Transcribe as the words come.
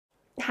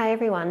Hi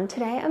everyone,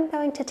 today I'm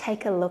going to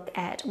take a look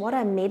at what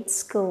a med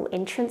school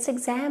entrance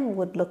exam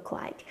would look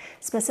like.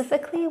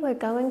 Specifically, we're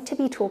going to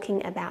be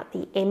talking about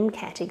the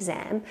Mcat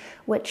exam,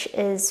 which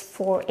is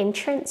for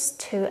entrance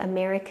to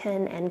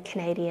American and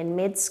Canadian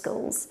med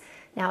schools.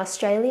 Now,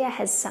 Australia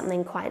has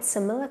something quite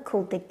similar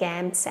called the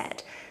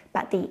GAMSAT,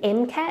 but the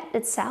Mcat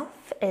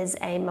itself is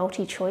a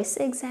multi-choice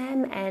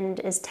exam and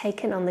is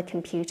taken on the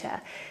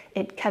computer.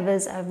 It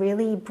covers a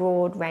really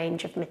broad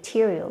range of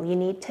material. You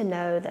need to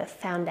know the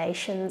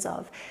foundations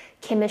of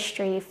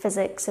chemistry,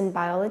 physics, and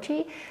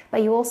biology,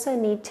 but you also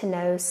need to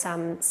know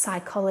some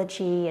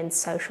psychology and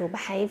social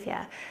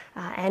behavior,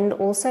 and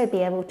also be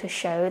able to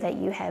show that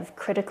you have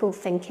critical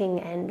thinking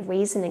and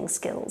reasoning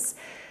skills.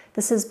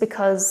 This is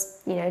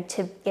because,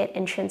 to get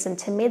entrance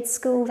into med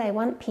school, they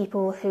want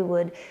people who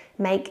would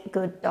make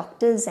good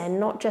doctors and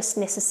not just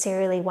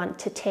necessarily want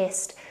to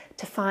test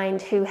to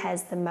find who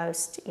has the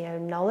most,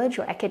 knowledge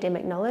or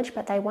academic knowledge,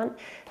 but they want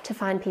to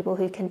find people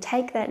who can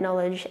take that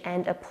knowledge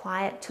and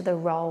apply it to the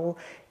role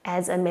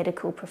as a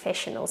medical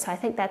professional. So I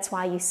think that's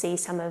why you see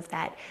some of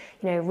that,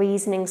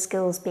 reasoning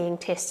skills being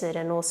tested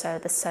and also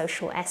the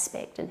social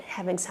aspect and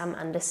having some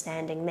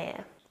understanding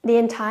there. The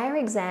entire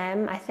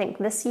exam, I think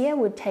this year,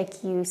 would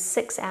take you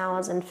 6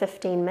 hours and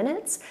 15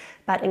 minutes,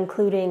 but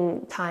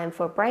including time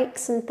for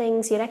breaks and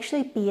things, you'd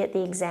actually be at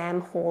the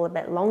exam hall a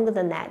bit longer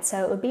than that,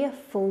 so it would be a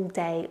full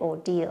day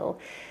ordeal.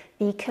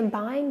 The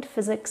combined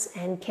physics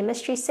and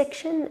chemistry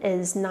section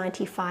is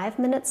 95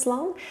 minutes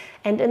long,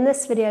 and in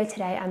this video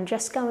today I'm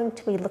just going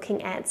to be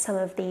looking at some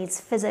of these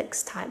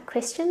physics type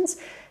questions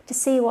to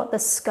see what the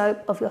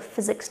scope of your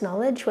physics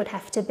knowledge would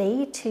have to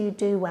be to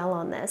do well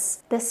on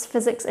this. This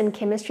physics and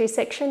chemistry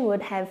section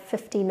would have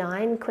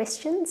 59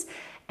 questions,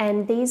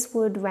 and these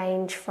would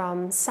range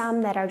from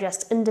some that are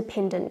just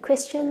independent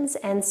questions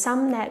and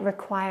some that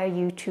require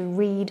you to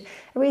read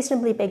a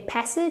reasonably big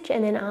passage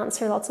and then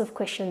answer lots of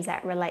questions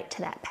that relate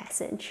to that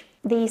passage.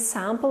 The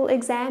sample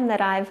exam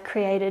that I've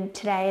created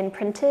today and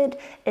printed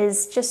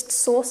is just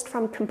sourced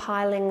from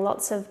compiling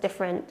lots of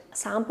different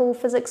sample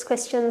physics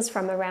questions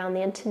from around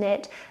the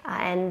internet,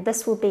 and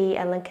this will be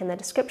a link in the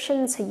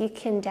description so you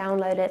can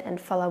download it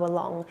and follow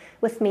along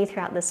with me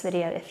throughout this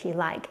video if you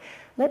like.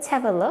 Let's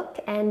have a look,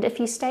 and if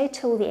you stay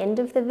till the end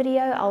of the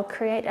video, I'll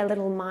create a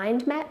little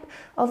mind map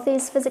of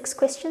these physics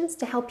questions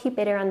to help you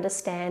better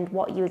understand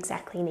what you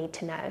exactly need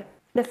to know.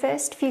 The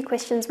first few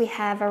questions we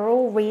have are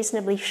all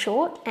reasonably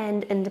short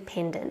and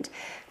independent.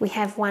 We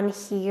have one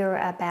here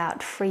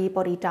about free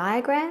body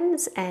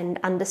diagrams and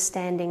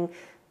understanding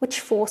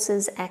which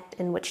forces act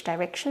in which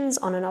directions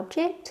on an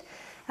object.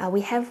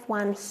 We have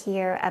one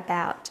here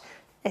about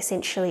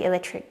essentially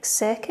electric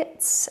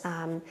circuits,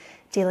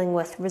 dealing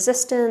with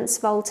resistance,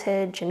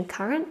 voltage, and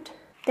current.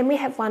 Then we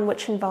have one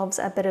which involves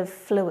a bit of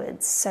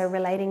fluids, so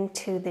relating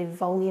to the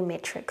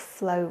volumetric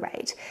flow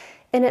rate.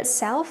 In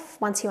itself,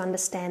 once you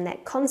understand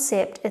that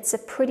concept, it's a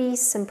pretty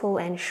simple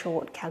and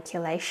short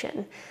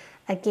calculation.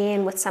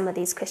 Again, with some of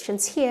these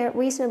questions here,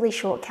 reasonably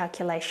short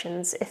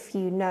calculations if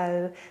you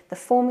know the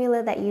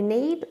formula that you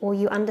need or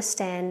you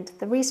understand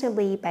the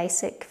reasonably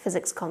basic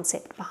physics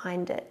concept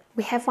behind it.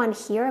 We have one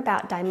here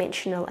about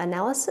dimensional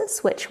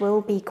analysis, which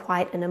will be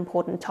quite an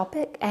important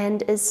topic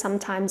and is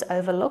sometimes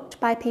overlooked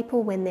by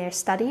people when they're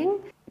studying.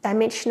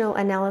 Dimensional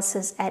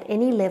analysis at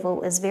any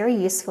level is very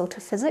useful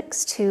to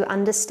physics to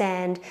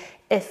understand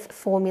if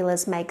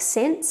formulas make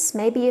sense.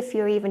 Maybe if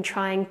you're even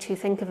trying to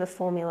think of a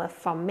formula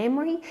from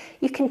memory,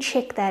 you can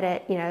check that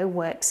it,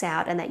 works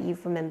out and that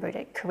you've remembered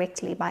it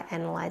correctly by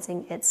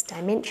analyzing its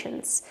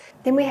dimensions.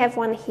 Then we have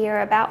one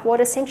here about what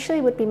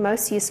essentially would be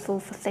most useful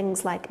for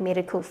things like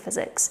medical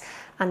physics,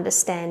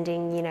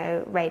 understanding,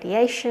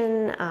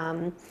 radiation,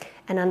 and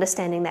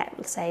understanding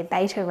that, say,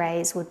 beta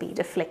rays would be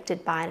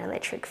deflected by an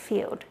electric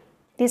field.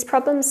 These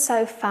problems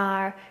so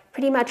far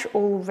pretty much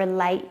all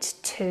relate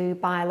to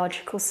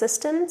biological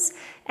systems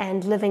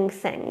and living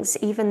things,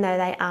 even though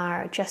they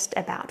are just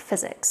about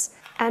physics.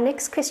 Our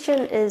next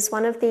question is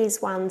one of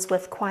these ones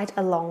with quite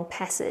a long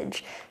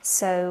passage.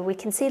 So we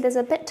can see there's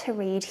a bit to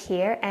read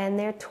here, and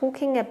they're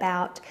talking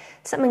about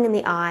something in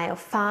the eye or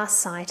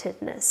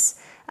farsightedness.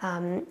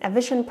 A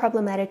vision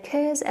problem that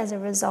occurs as a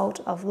result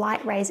of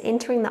light rays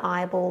entering the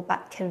eyeball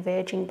but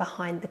converging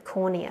behind the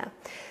cornea.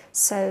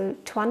 So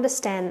to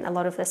understand a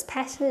lot of this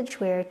passage,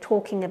 we're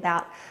talking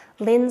about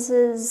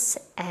lenses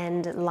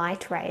and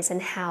light rays and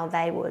how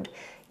they would,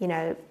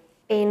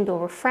 bend or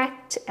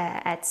refract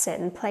at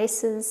certain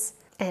places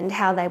and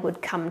how they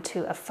would come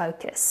to a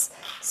focus.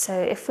 So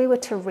if we were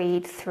to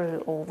read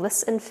through all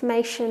this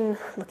information,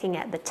 looking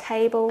at the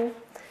table,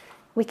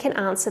 we can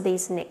answer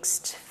these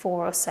next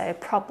 4 or so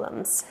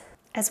problems.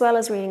 As well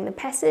as reading the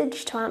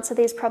passage, to answer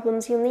these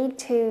problems, you'll need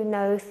to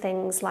know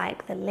things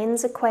like the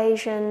lens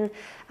equation,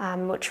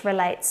 which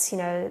relates,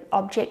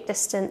 object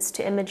distance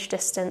to image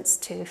distance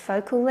to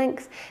focal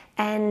length,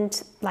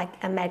 and like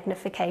a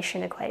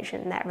magnification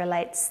equation that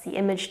relates the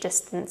image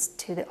distance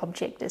to the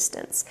object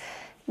distance.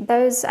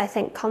 Those, I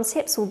think,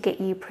 concepts will get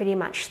you pretty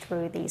much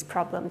through these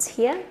problems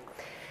here.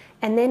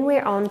 And then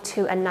we're on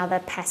to another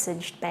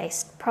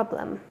passage-based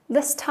problem.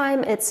 This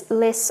time it's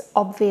less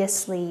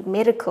obviously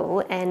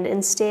medical and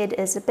instead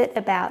is a bit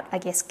about, I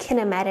guess,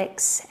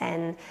 kinematics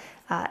and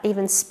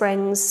even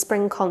springs,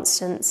 spring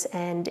constants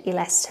and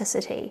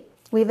elasticity.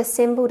 We've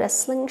assembled a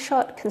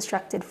slingshot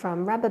constructed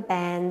from rubber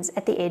bands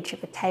at the edge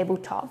of a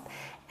tabletop,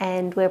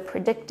 and we're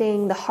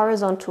predicting the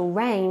horizontal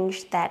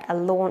range that a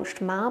launched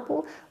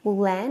marble will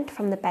land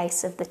from the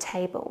base of the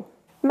table.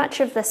 Much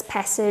of this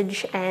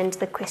passage and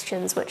the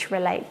questions which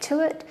relate to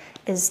it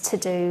is to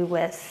do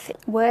with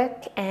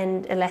work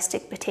and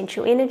elastic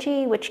potential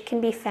energy, which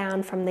can be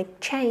found from the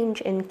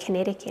change in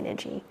kinetic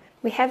energy.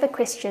 We have a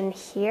question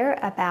here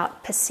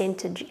about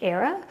percentage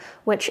error,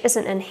 which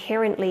isn't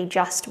inherently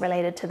just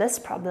related to this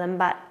problem,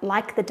 but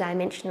like the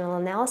dimensional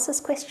analysis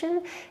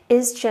question,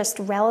 is just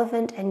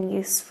relevant and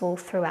useful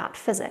throughout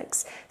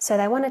physics. So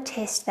they want to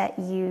test that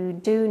you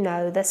do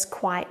know this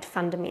quite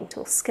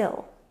fundamental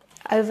skill.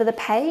 Over the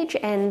page,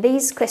 and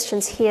these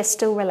questions here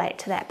still relate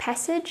to that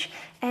passage,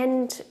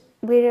 and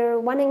we're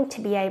wanting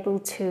to be able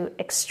to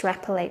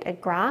extrapolate a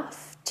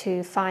graph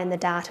to find the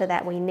data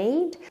that we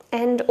need,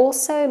 and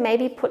also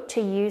maybe put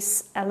to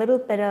use a little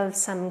bit of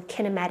some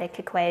kinematic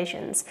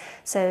equations.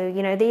 So,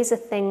 these are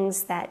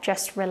things that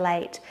just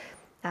relate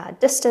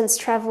distance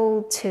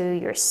traveled to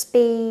your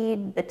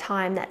speed, the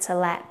time that's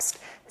elapsed,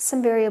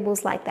 some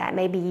variables like that,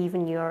 maybe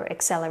even your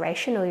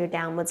acceleration or your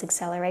downwards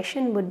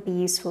acceleration would be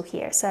useful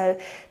here. So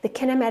the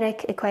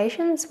kinematic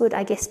equations would,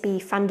 I guess, be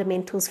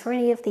fundamentals for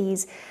any of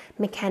these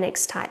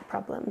mechanics type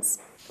problems.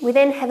 We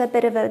then have a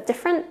bit of a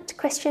different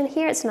question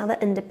here. It's another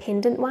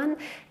independent one,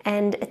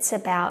 and it's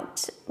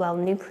about,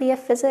 nuclear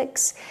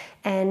physics,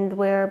 and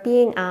we're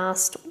being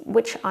asked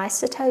which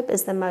isotope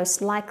is the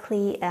most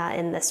likely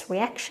in this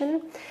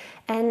reaction.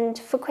 And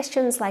for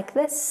questions like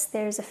this,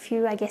 there's a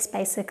few, I guess,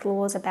 basic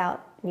laws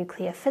about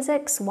nuclear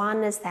physics.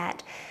 One is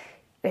that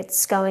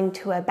it's going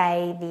to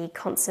obey the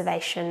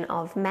conservation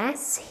of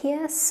mass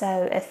here.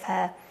 So if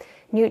a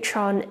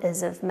neutron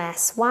is of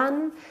mass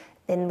 1,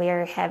 then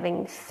we're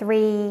having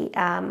 3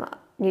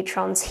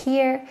 neutrons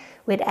here.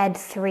 We'd add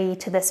 3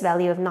 to this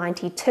value of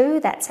 92.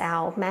 That's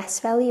our mass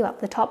value up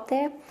the top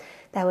there.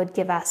 That would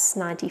give us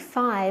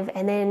 95.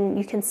 And then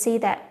you can see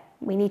that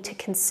we need to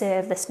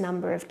conserve this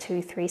number of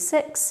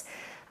 236.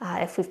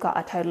 If we've got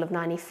a total of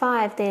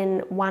 95, then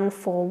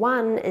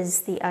 141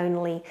 is the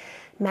only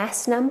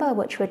mass number,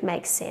 which would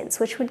make sense,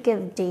 which would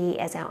give D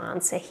as our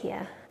answer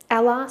here.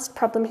 Our last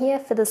problem here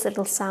for this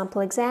little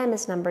sample exam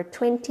is number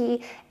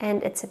 20,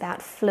 and it's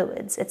about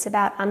fluids. It's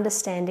about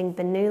understanding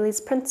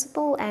Bernoulli's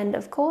principle, and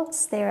of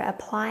course they're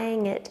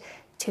applying it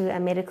to a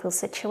medical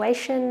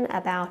situation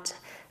about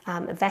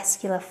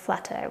vascular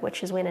flutter,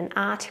 which is when an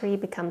artery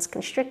becomes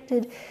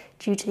constricted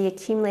due to the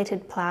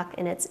accumulated plaque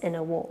in its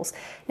inner walls.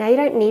 Now, you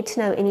don't need to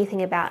know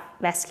anything about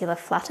vascular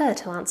flutter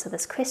to answer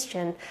this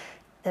question.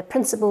 The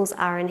principles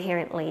are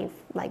inherently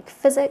like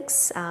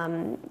physics.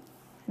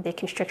 The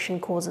constriction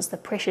causes the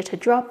pressure to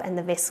drop and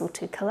the vessel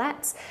to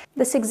collapse.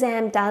 This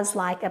exam does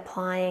like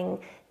applying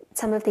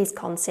some of these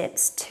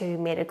concepts to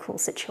medical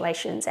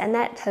situations, and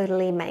that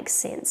totally makes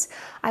sense.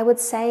 I would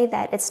say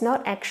that it's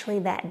not actually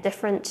that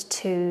different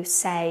to,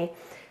 say,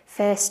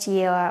 first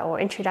year or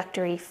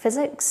introductory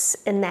physics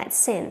in that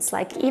sense.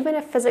 Like, even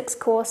a physics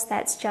course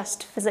that's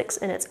just physics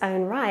in its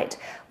own right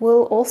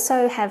will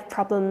also have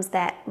problems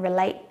that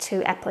relate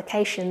to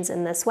applications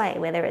in this way,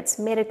 whether it's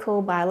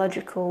medical,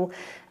 biological,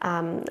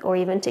 or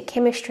even to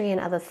chemistry and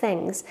other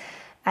things.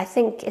 I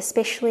think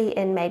especially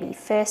in maybe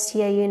first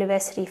year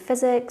university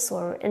physics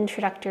or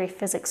introductory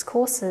physics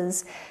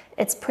courses,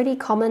 it's pretty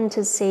common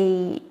to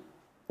see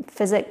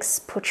physics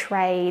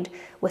portrayed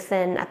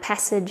within a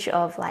passage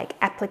of like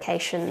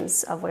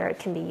applications of where it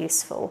can be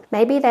useful.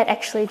 Maybe that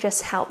actually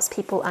just helps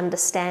people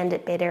understand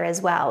it better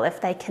as well,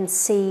 if they can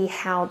see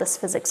how this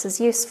physics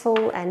is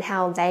useful and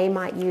how they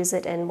might use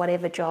it in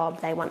whatever job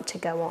they want to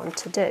go on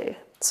to do.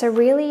 So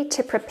really,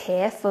 to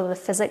prepare for the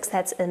physics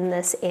that's in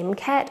this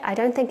Mcat, I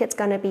don't think it's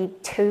going to be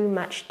too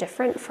much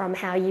different from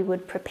how you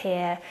would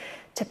prepare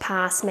to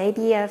pass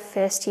maybe a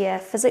first year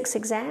physics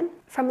exam.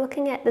 From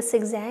looking at this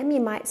exam,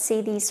 you might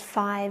see these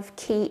 5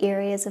 key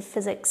areas of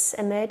physics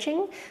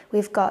emerging.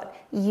 We've got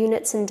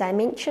units and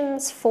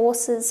dimensions,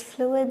 forces,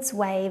 fluids,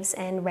 waves,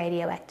 and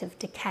radioactive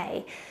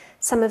decay.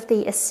 Some of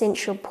the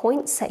essential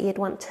points that you'd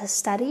want to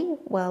study,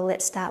 well,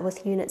 let's start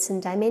with units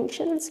and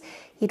dimensions.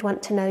 You'd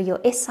want to know your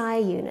SI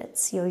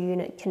units, your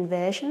unit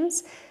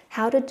conversions,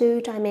 how to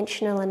do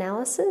dimensional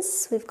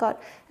analysis. We've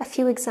got a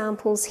few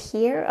examples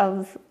here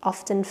of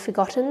often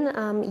forgotten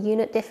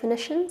unit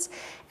definitions,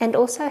 and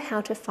also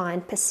how to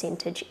find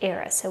percentage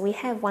error. So we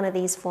have one of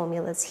these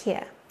formulas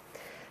here.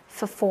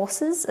 For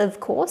forces,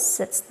 of course,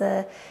 it's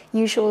the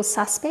usual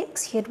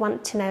suspects. You'd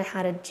want to know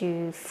how to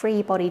do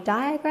free body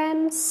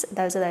diagrams.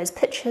 Those are those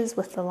pictures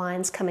with the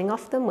lines coming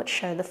off them which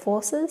show the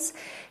forces,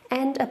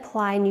 and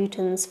apply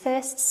Newton's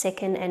first,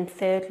 second, and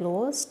third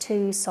laws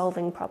to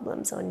solving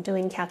problems or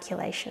doing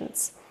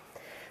calculations.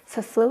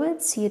 For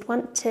fluids, you'd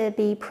want to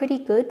be pretty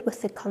good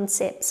with the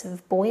concepts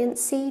of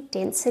buoyancy,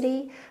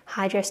 density,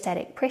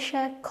 hydrostatic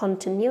pressure,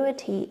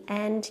 continuity,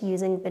 and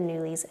using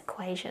Bernoulli's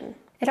equation.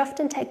 It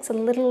often takes a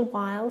little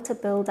while to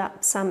build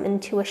up some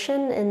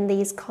intuition in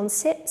these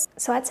concepts,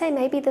 so I'd say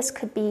maybe this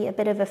could be a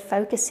bit of a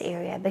focus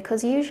area,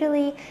 because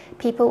usually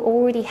people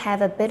already have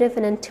a bit of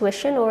an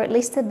intuition or at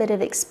least a bit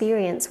of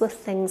experience with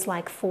things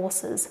like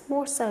forces,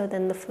 more so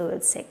than the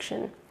fluids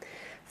section.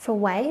 For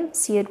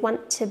waves, you'd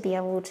want to be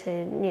able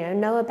to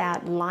know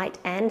about light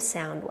and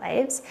sound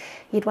waves.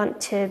 You'd want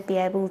to be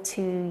able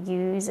to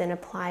use and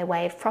apply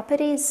wave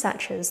properties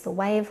such as the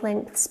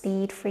wavelength,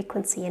 speed,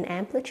 frequency, and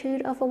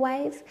amplitude of a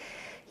wave.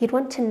 You'd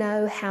want to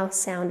know how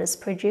sound is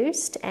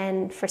produced,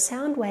 and for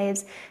sound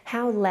waves,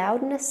 how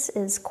loudness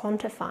is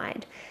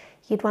quantified.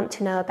 You'd want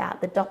to know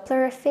about the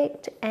Doppler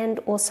effect and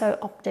also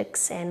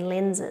optics and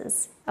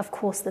lenses. Of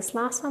course, this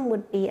last one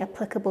would be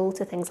applicable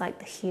to things like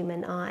the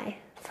human eye.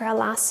 For our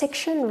last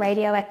section,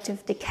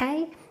 radioactive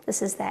decay,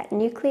 this is that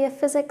nuclear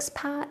physics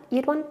part.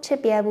 You'd want to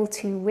be able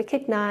to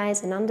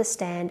recognize and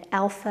understand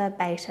alpha,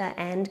 beta,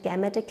 and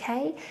gamma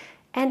decay,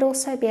 and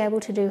also be able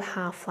to do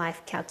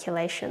half-life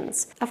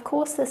calculations. Of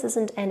course, this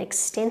isn't an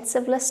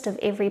extensive list of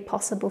every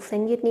possible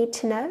thing you'd need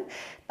to know,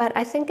 but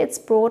I think it's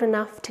broad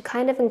enough to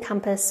kind of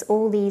encompass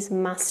all these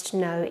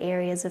must-know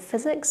areas of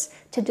physics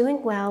to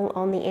doing well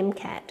on the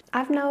Mcat.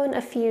 I've known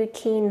a few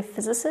keen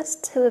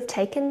physicists who have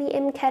taken the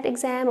Mcat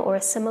exam or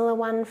a similar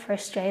one for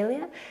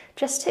Australia,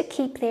 just to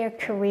keep their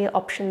career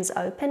options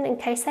open in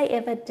case they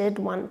ever did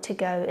want to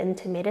go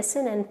into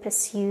medicine and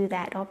pursue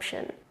that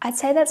option. I'd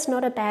say that's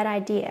not a bad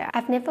idea.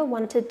 I've never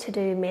wanted to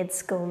do med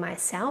school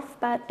myself,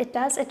 but it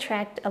does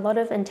attract a lot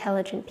of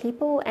intelligent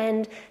people,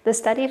 and the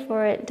study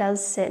for it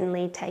does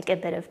certainly take a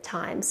bit of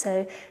time.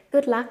 So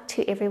good luck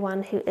to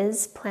everyone who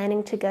is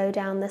planning to go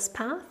down this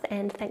path,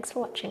 and thanks for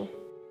watching.